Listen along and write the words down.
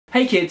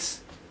Hey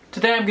kids,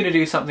 today I'm going to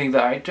do something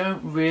that I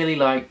don't really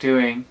like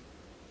doing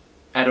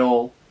at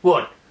all.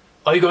 What?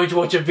 Are you going to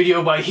watch a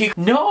video by Hik?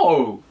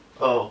 No!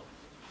 Oh.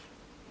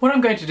 What I'm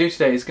going to do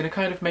today is going to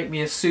kind of make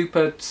me a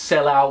super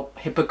sellout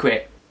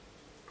hypocrite.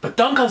 But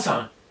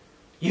Duncan-san,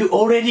 you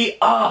already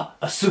are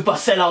a super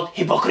sellout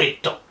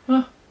hypocrite.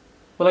 Huh.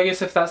 Well, I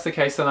guess if that's the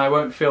case, then I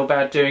won't feel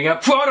bad doing a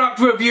product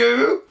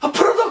review! A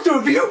product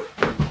review?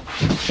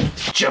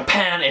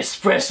 Japan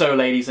Espresso,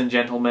 ladies and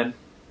gentlemen.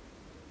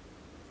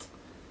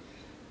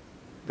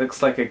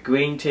 Looks like a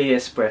green tea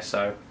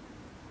espresso.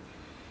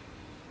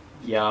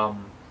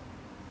 Yum.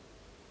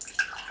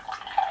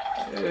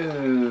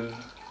 Ooh.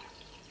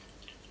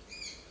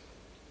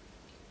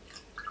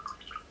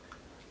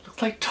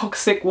 Looks like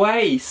toxic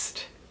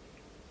waste.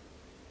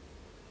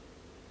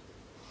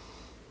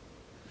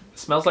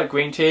 Smells like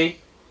green tea.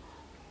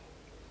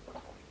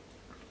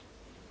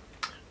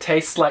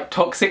 Tastes like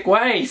toxic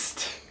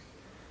waste.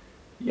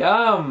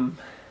 Yum.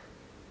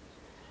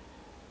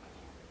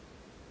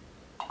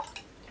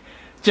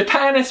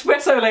 Japan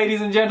Espresso, ladies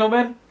and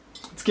gentlemen.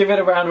 Let's give it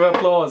a round of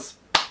applause.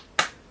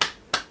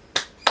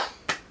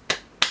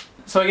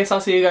 So I guess I'll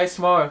see you guys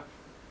tomorrow.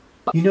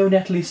 You know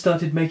Natalie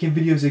started making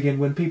videos again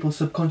when people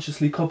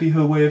subconsciously copy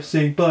her way of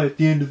saying bye at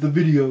the end of the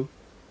video.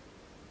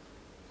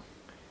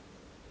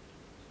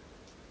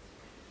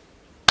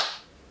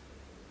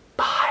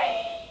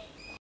 Bye.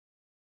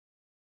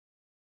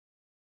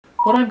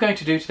 What I'm going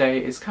to do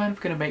today is kind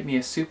of going to make me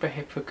a super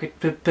hypocrite.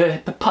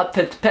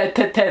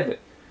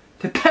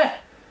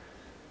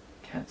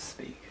 Can't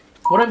speak.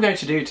 What I'm going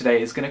to do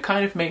today is going to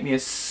kind of make me a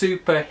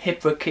super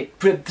hypocrite.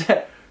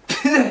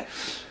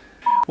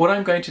 What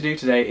I'm going to do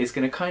today is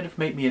going to kind of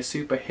make me a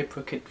super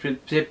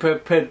hypocritical.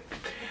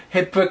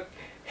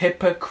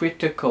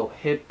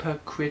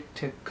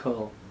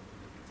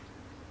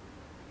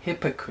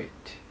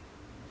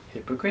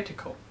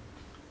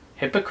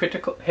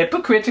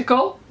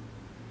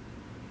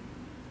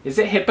 Is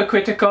it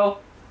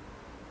hypocritical?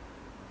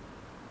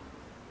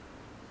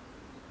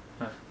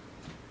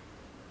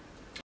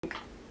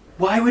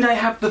 Why would I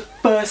have the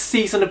first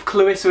season of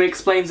Clarissa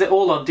Explains It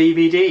All on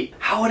DVD?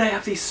 How would I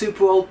have these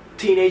super old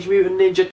Teenage Mutant Ninja